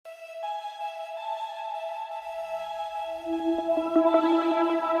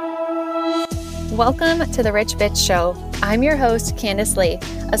Welcome to the Rich Bitch Show. I'm your host, Candice Lee,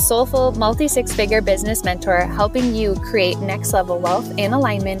 a soulful multi-six-figure business mentor helping you create next-level wealth and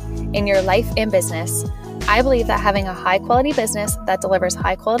alignment in your life and business. I believe that having a high-quality business that delivers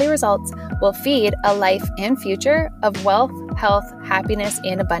high-quality results will feed a life and future of wealth, health, happiness,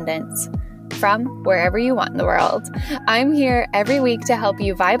 and abundance from wherever you want in the world. I'm here every week to help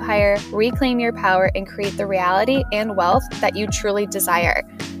you vibe higher, reclaim your power, and create the reality and wealth that you truly desire.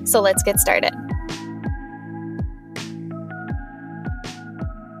 So let's get started.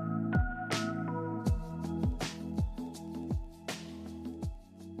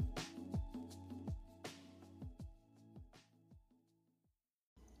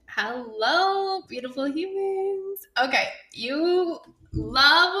 Hello, beautiful humans. Okay, you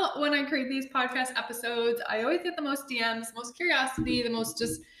love when I create these podcast episodes. I always get the most DMs, most curiosity, the most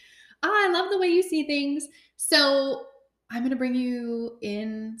just, I love the way you see things. So I'm going to bring you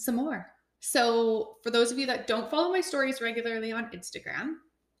in some more. So for those of you that don't follow my stories regularly on Instagram,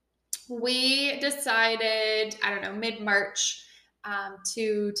 we decided, mid-March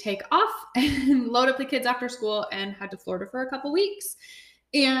to take off and load up the kids after school and head to Florida for a couple weeks.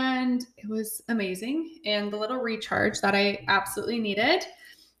 And it was amazing and the little recharge that I absolutely needed.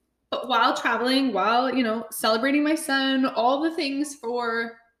 But while traveling, celebrating my son, all the things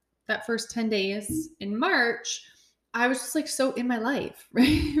for that first 10 days in March, I was just like so in my life,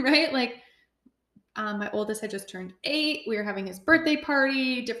 right? Like my oldest had just turned 8. We were having his birthday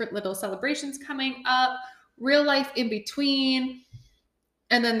party, different little celebrations coming up, real life in between.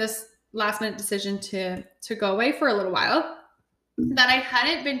 And then this last minute decision to go away for a little while that I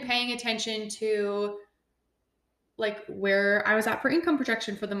hadn't been paying attention to, like where I was at for income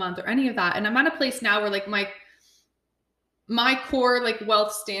projection for the month or any of that. And I'm at a place now where like my core like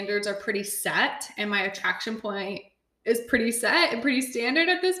wealth standards are pretty set and my attraction point is pretty set and pretty standard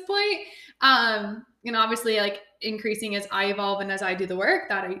at this point. Obviously like increasing as I evolve and as I do the work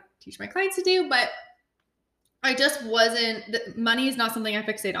that I teach my clients to do, but I just money is not something I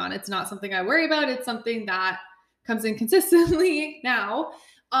fixate on. It's not something I worry about. It's something that comes in consistently now.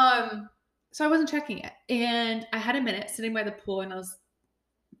 So I wasn't checking it. And I had a minute sitting by the pool and I was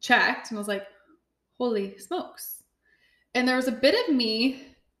checked and I was like, holy smokes. And there was a bit of me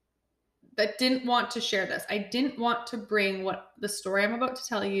that didn't want to share this. I didn't want to bring what the story I'm about to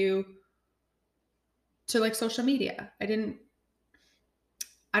tell you to like social media. There's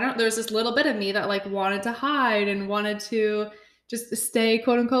this little bit of me that like wanted to hide and wanted to just stay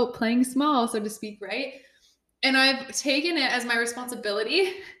quote unquote playing small, so to speak, right? And I've taken it as my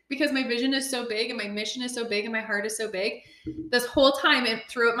responsibility because my vision is so big and my mission is so big and my heart is so big this whole time and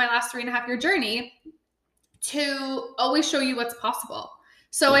throughout my last 3.5-year journey to always show you what's possible.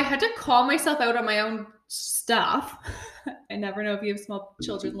 So I had to call myself out on my own stuff. I never know if you have small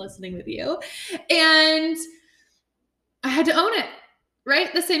children listening with you. And I had to own it,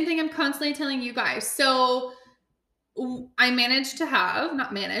 right? The same thing I'm constantly telling you guys. So I managed to have,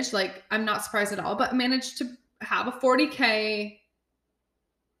 I'm not surprised at all, but managed to have a $40K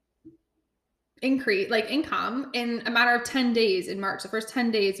increase, like income in a matter of 10 days in March. The first 10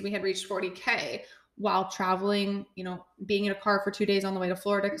 days we had reached $40K while traveling, being in a car for 2 days on the way to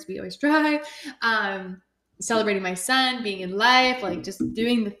Florida because we always drive, celebrating my son, being in life, like just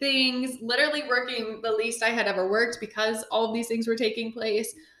doing the things, literally working the least I had ever worked because all of these things were taking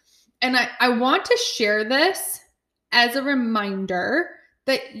place. And I want to share this as a reminder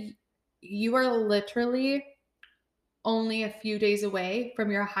that you are literally only a few days away from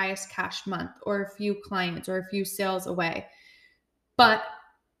your highest cash month or a few clients or a few sales away. But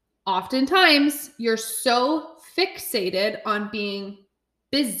oftentimes you're so fixated on being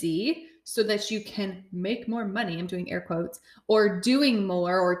busy so that you can make more money, I'm doing air quotes, or doing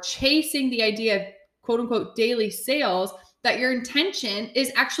more or chasing the idea of quote unquote daily sales that your intention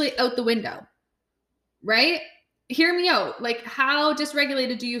is actually out the window, right? Hear me out. Like how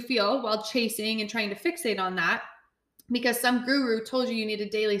dysregulated do you feel while chasing and trying to fixate on that? Because some guru told you needed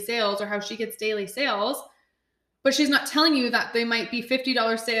daily sales or how she gets daily sales, but she's not telling you that they might be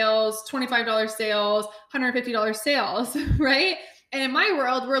 $50 sales, $25 sales, $150 sales, right? And in my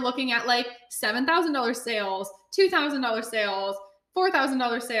world, we're looking at like $7,000 sales, $2,000 sales,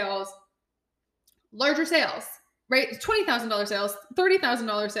 $4,000 sales, larger sales, right? $20,000 sales,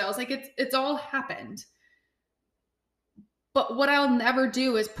 $30,000 sales. Like it's all happened. But what I'll never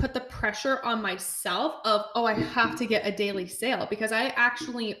do is put the pressure on myself of, oh, I have to get a daily sale, because I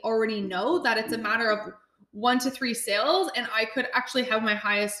actually already know that it's a matter of 1 to 3 sales and I could actually have my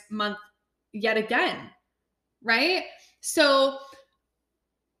highest month yet again, right? So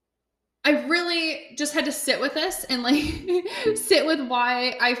I really just had to sit with this and like sit with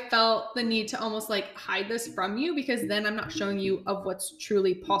why I felt the need to almost like hide this from you, because then I'm not showing you of what's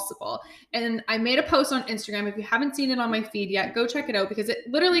truly possible. And I made a post on Instagram. If you haven't seen it on my feed yet, go check it out, because it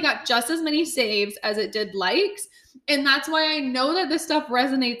literally got just as many saves as it did likes. And that's why I know that this stuff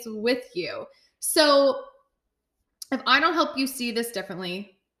resonates with you. So if I don't help you see this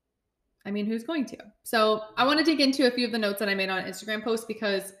differently, I mean, who's going to? So I want to dig into a few of the notes that I made on Instagram post,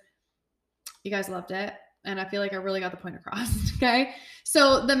 because you guys loved it. And I feel like I really got the point across. Okay.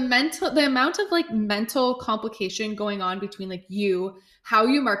 So the amount of like mental complication going on between like you, how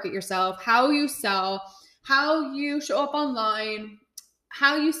you market yourself, how you sell, how you show up online,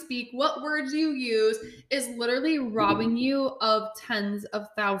 how you speak, what words you use, is literally robbing you of tens of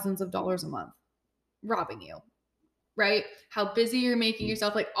thousands of dollars a month. Robbing you, right? How busy you're making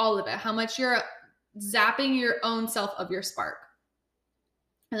yourself, like all of it, how much you're zapping your own self of your spark.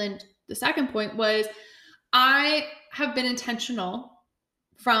 And then the second point was, I have been intentional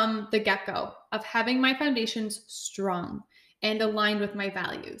from the get-go of having my foundations strong and aligned with my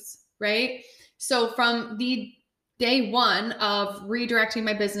values, right? So from the day one of redirecting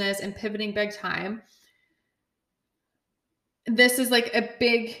my business and pivoting big time, this was a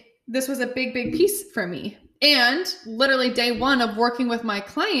big piece for me. And literally day one of working with my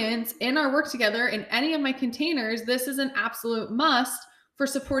clients in our work together in any of my containers, this is an absolute must for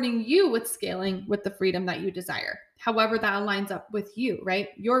supporting you with scaling with the freedom that you desire. However, that aligns up with you, right?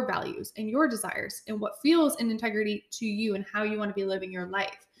 Your values and your desires and what feels in integrity to you and how you want to be living your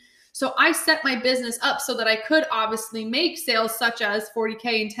life. So I set my business up so that I could obviously make sales such as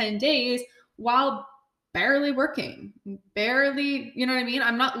 40K in 10 days while barely working, barely, you know what I mean?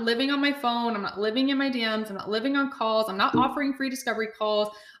 I'm not living on my phone. I'm not living in my DMs. I'm not living on calls. I'm not offering free discovery calls.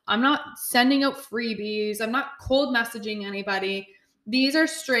 I'm not sending out freebies. I'm not cold messaging anybody. These are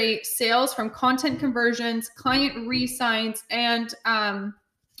straight sales from content conversions, client re-signs, and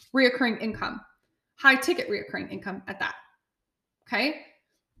reoccurring income, high ticket reoccurring income at that. Okay.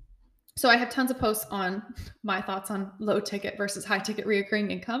 So I have tons of posts on my thoughts on low ticket versus high ticket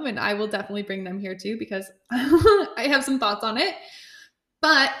reoccurring income, and I will definitely bring them here too, because I have some thoughts on it.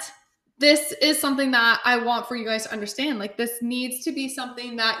 But this is something that I want for you guys to understand. Like, this needs to be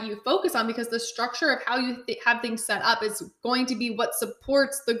something that you focus on, because the structure of how you have things set up is going to be what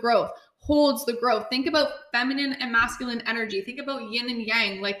supports the growth, holds the growth. Think about feminine and masculine energy. Think about yin and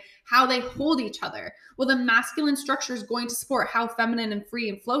yang, like how they hold each other. Well, the masculine structure is going to support how feminine and free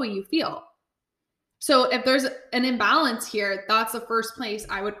and flowy you feel. So if there's an imbalance here, that's the first place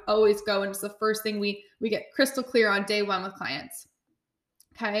I would always go. And it's the first thing we get crystal clear on day one with clients.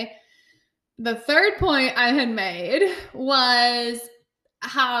 Okay. The third point I had made was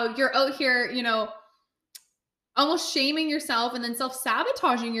how you're out here, almost shaming yourself and then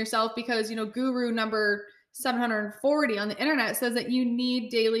self-sabotaging yourself, because, guru number 740 on the internet says that you need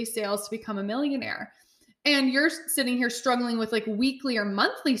daily sales to become a millionaire. And you're sitting here struggling with like weekly or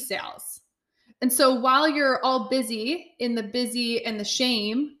monthly sales. And so while you're all busy in the busy and the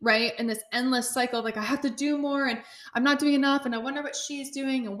shame, right? And this endless cycle of like, I have to do more and I'm not doing enough. And I wonder what she's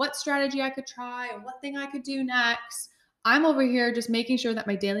doing and what strategy I could try and what thing I could do next. I'm over here just making sure that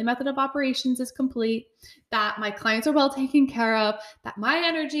my daily method of operations is complete, that my clients are well taken care of, that my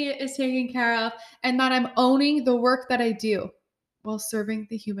energy is taken care of, and that I'm owning the work that I do while serving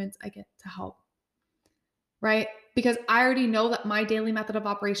the humans I get to help. Right? Because I already know that my daily method of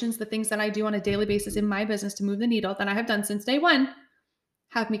operations, the things that I do on a daily basis in my business to move the needle that I have done since day one,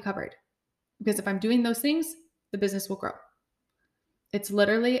 have me covered. Because if I'm doing those things, the business will grow. It's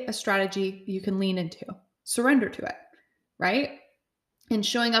literally a strategy you can lean into, surrender to it, right? And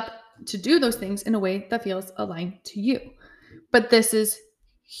showing up to do those things in a way that feels aligned to you. But this is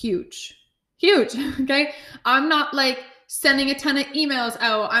huge, huge, okay? I'm not like sending a ton of emails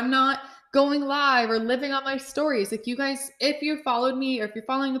out. I'm not going live or living on my stories. Like, you guys, if you followed me or if you're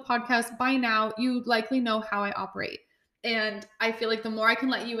following the podcast by now, you likely know how I operate. And I feel like the more I can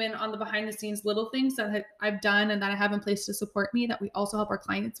let you in on the behind the scenes little things that I've done and that I have in place to support me, that we also help our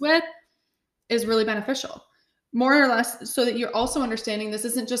clients with, is really beneficial. More or less so that you're also understanding this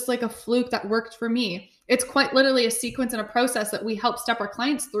isn't just like a fluke that worked for me. It's quite literally a sequence and a process that we help step our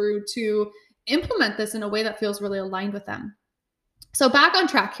clients through to implement this in a way that feels really aligned with them. So back on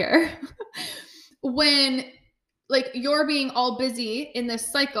track here. When like you're being all busy in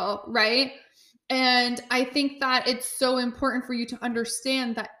this cycle, right? And I think that it's so important for you to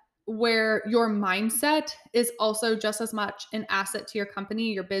understand that where your mindset is also just as much an asset to your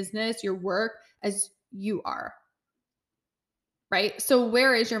company, your business, your work as you are. Right? So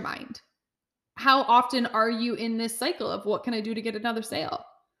where is your mind? How often are you in this cycle of what can I do to get another sale?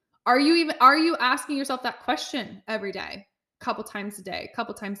 Are you asking yourself that question every day, a couple times a day, a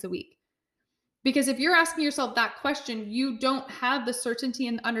couple times a week? Because if you're asking yourself that question, you don't have the certainty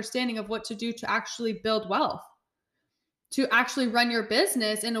and understanding of what to do to actually build wealth, to actually run your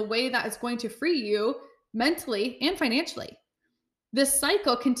business in a way that is going to free you mentally and financially. This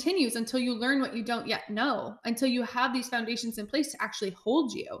cycle continues until you learn what you don't yet know, until you have these foundations in place to actually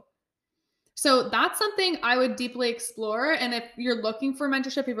hold you. So that's something I would deeply explore. And if you're looking for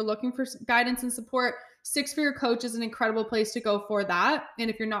mentorship, if you're looking for guidance and support, Six Figure Coach is an incredible place to go for that. And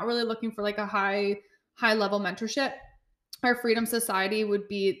if you're not really looking for like a high level mentorship, our Freedom Society would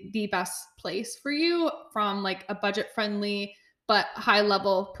be the best place for you from like a budget friendly but high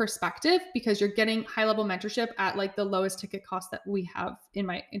level perspective, because you're getting high level mentorship at like the lowest ticket cost that we have in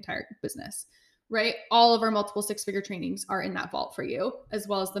my entire business, right? All of our multiple six-figure trainings are in that vault for you, as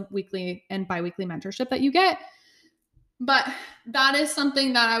well as the weekly and bi-weekly mentorship that you get. But that is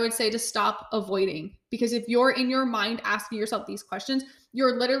something that I would say to stop avoiding, because if you're in your mind asking yourself these questions,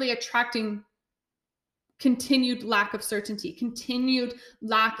 you're literally attracting continued lack of certainty, continued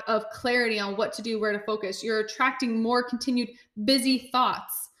lack of clarity on what to do, where to focus. You're attracting more continued busy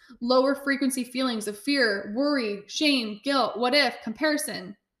thoughts, lower frequency feelings of fear, worry, shame, guilt, what if,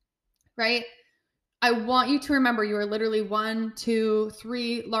 comparison, right? I want you to remember you are literally 1, 2,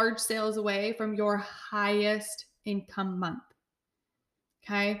 3 large sales away from your highest income month.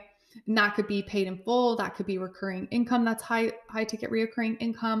 Okay. And that could be paid in full. That could be recurring income. That's high ticket recurring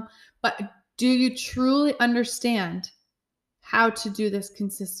income. But do you truly understand how to do this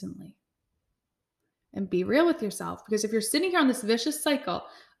consistently? And be real with yourself, because if you're sitting here on this vicious cycle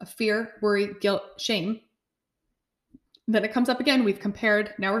of fear, worry, guilt, shame, then it comes up again. We've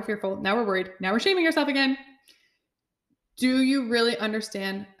compared. Now we're fearful. Now we're worried. Now we're shaming yourself again. Do you really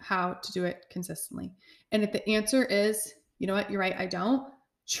understand how to do it consistently? And if the answer is, you know what, you're right, I don't,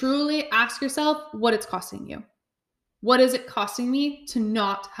 truly ask yourself what it's costing you. What is it costing me to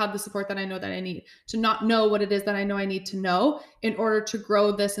not have the support that I know that I need, to not know what it is that I know I need to know in order to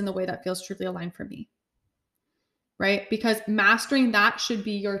grow this in the way that feels truly aligned for me, right? Because mastering that should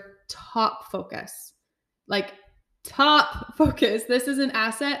be your top focus, like top focus. This is an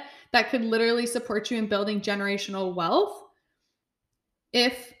asset that could literally support you in building generational wealth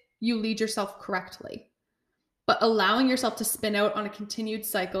if you lead yourself correctly. But allowing yourself to spin out on a continued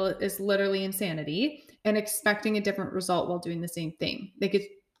cycle is literally insanity, and expecting a different result while doing the same thing. Like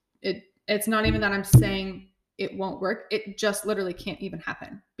it's not even that I'm saying it won't work. It just literally can't even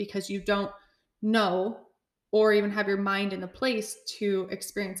happen, because you don't know or even have your mind in the place to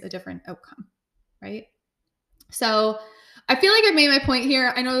experience a different outcome, right? So I feel like I've made my point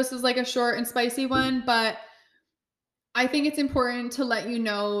here. I know this is like a short and spicy one, but I think it's important to let you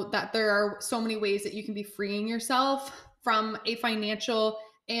know that there are so many ways that you can be freeing yourself from a financial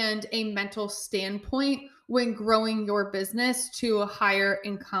and a mental standpoint when growing your business to higher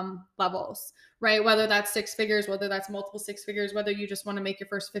income levels, right? Whether that's 6 figures, whether that's multiple 6 figures, whether you just want to make your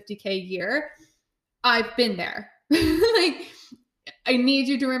first $50K a year. I've been there. Like, I need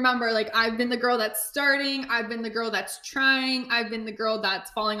you to remember, like, I've been the girl that's starting. I've been the girl that's trying. I've been the girl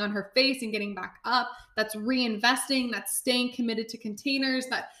that's falling on her face and getting back up, that's reinvesting, that's staying committed to containers,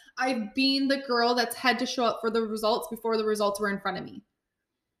 that I've been the girl that's had to show up for the results before the results were in front of me.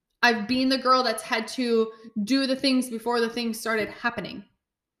 I've been the girl that's had to do the things before the things started happening.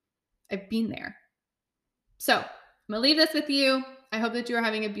 I've been there. So I'm going to leave this with you. I hope that you are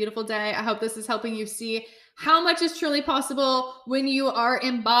having a beautiful day. I hope this is helping you see how much is truly possible when you are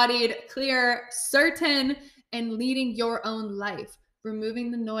embodied, clear, certain, and leading your own life,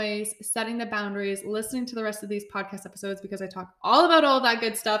 removing the noise, setting the boundaries, listening to the rest of these podcast episodes, because I talk all about all that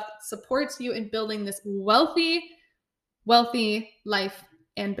good stuff that supports you in building this wealthy life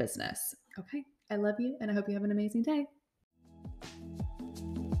and business. Okay. I love you, and I hope you have an amazing day.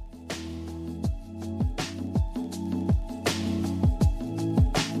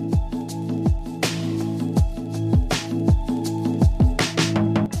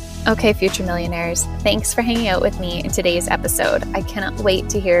 Okay, future millionaires, thanks for hanging out with me in today's episode. I cannot wait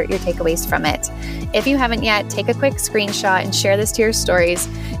to hear your takeaways from it. If you haven't yet, take a quick screenshot and share this to your stories.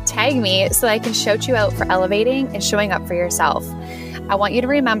 Tag me so that I can shout you out for elevating and showing up for yourself. I want you to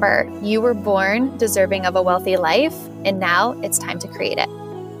remember you were born deserving of a wealthy life, and now it's time to create it.